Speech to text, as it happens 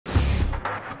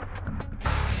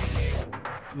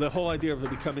The whole idea of it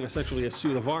becoming essentially a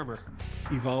suit of armor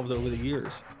evolved over the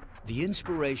years. The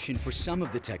inspiration for some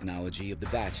of the technology of the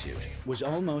Batsuit was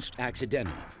almost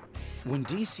accidental. When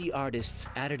DC artists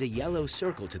added a yellow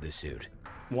circle to the suit,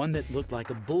 one that looked like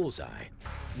a bullseye,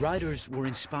 writers were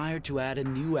inspired to add a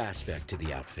new aspect to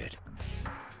the outfit.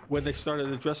 When they started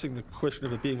addressing the question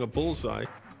of it being a bullseye,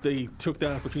 they took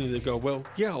that opportunity to go, well,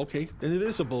 yeah, okay, then it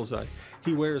is a bullseye.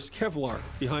 He wears Kevlar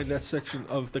behind that section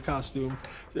of the costume,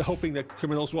 hoping that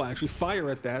criminals will actually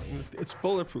fire at that, and it's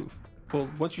bulletproof. Well,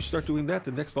 once you start doing that,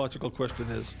 the next logical question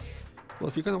is, well,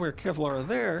 if you're going to wear Kevlar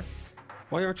there,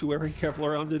 why aren't you wearing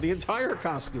Kevlar under the entire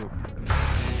costume?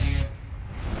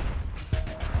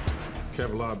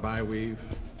 Kevlar bi-weave,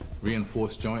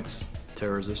 reinforced joints.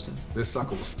 Tear-resistant. This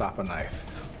sucker will stop a knife.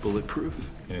 Bulletproof.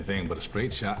 Anything but a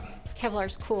straight shot.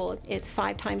 Kevlar's cool. It's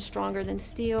 5 times stronger than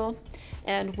steel,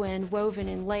 and when woven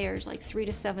in layers, like 3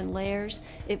 to 7 layers,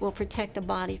 it will protect the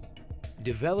body.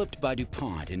 Developed by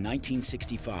DuPont in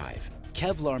 1965,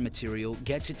 Kevlar material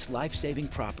gets its life-saving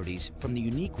properties from the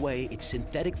unique way its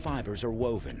synthetic fibers are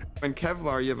woven. In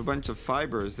Kevlar, you have a bunch of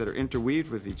fibers that are interweaved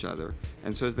with each other,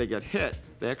 and so as they get hit,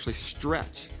 they actually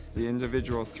stretch. The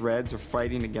individual threads are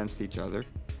fighting against each other,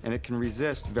 and it can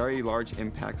resist very large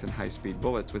impacts and high-speed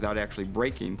bullets without actually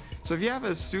breaking. So if you have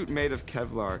a suit made of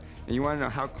Kevlar and you want to know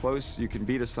how close you can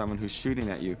be to someone who's shooting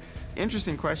at you,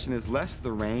 interesting question is less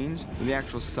the range than the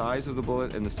actual size of the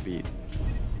bullet and the speed.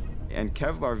 And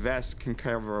Kevlar vests can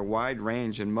cover a wide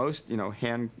range, and most,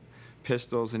 hand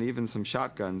pistols and even some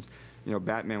shotguns,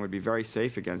 Batman would be very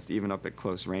safe against, even up at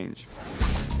close range.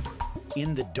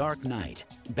 In The Dark Knight,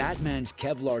 Batman's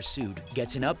Kevlar suit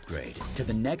gets an upgrade to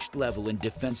the next level in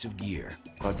defensive gear.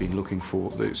 I'd been looking for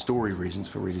the story reasons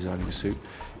for redesigning the suit,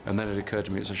 and then it occurred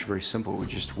to me it's actually very simple. We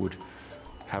just would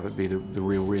have it be the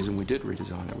real reason we did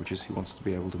redesign it, which is he wants to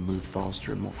be able to move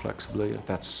faster and more flexibly.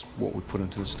 That's what we put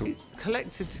into the story. We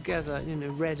collected together,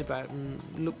 read about and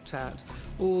looked at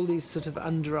all these sort of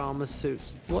Under Armour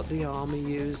suits, what the Army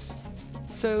used.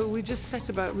 So we just set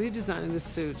about redesigning the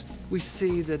suit. We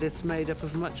see that it's made up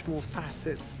of much more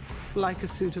facets, like a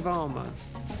suit of armor.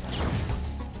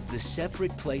 The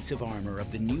separate plates of armor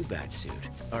of the new Batsuit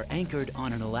are anchored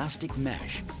on an elastic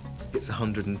mesh. It's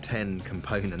 110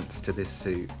 components to this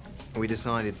suit. We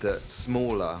decided that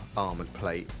smaller armored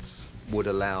plates would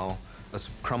allow a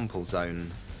crumple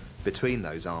zone between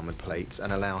those armored plates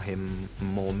and allow him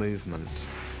more movement.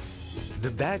 The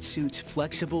Batsuit's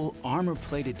flexible,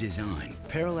 armor-plated design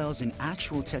parallels an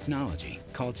actual technology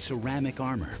called ceramic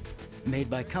armor, made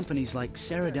by companies like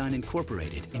Ceradyne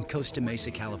Incorporated in Costa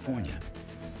Mesa, California.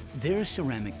 Their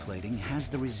ceramic plating has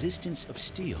the resistance of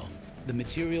steel, the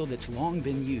material that's long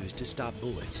been used to stop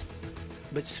bullets.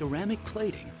 But ceramic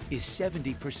plating is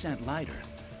 70% lighter.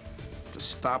 To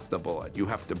stop the bullet, you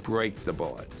have to break the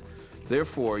bullet.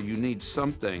 Therefore, you need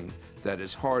something that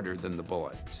is harder than the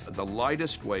bullet. The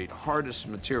lightest weight, hardest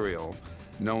material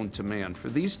known to man for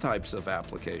these types of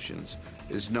applications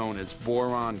is known as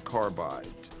boron carbide.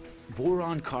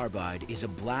 Boron carbide is a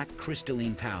black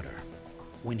crystalline powder.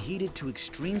 When heated to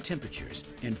extreme temperatures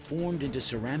and formed into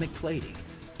ceramic plating,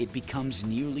 it becomes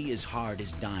nearly as hard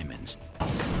as diamonds.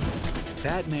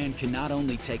 Batman can not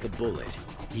only take a bullet,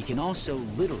 he can also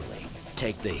literally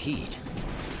take the heat.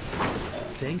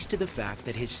 Thanks to the fact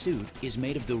that his suit is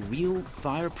made of the real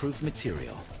fireproof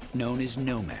material known as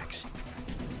Nomex.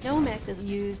 Nomex is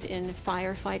used in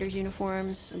firefighters'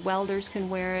 uniforms. Welders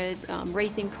can wear it.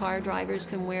 Racing car drivers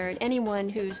can wear it. Anyone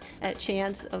who's at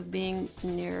chance of being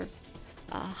near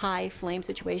a high flame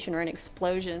situation or an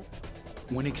explosion.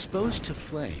 When exposed to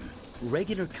flame,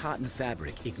 regular cotton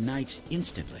fabric ignites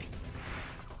instantly.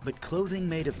 But clothing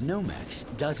made of Nomex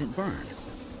doesn't burn.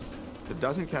 It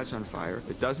doesn't catch on fire,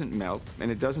 it doesn't melt, and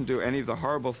it doesn't do any of the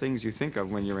horrible things you think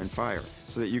of when you're in fire,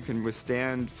 so that you can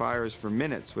withstand fires for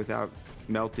minutes without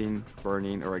melting,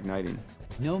 burning, or igniting.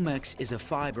 Nomex is a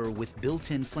fiber with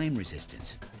built-in flame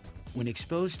resistance. When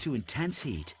exposed to intense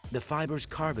heat, the fibers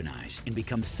carbonize and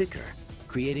become thicker,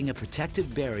 creating a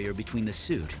protective barrier between the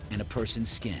suit and a person's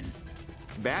skin.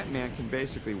 Batman can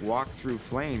basically walk through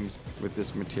flames with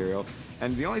this material,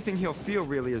 and the only thing he'll feel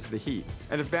really is the heat.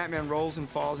 And if Batman rolls and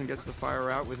falls and gets the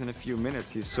fire out within a few minutes,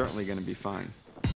 he's certainly going to be fine.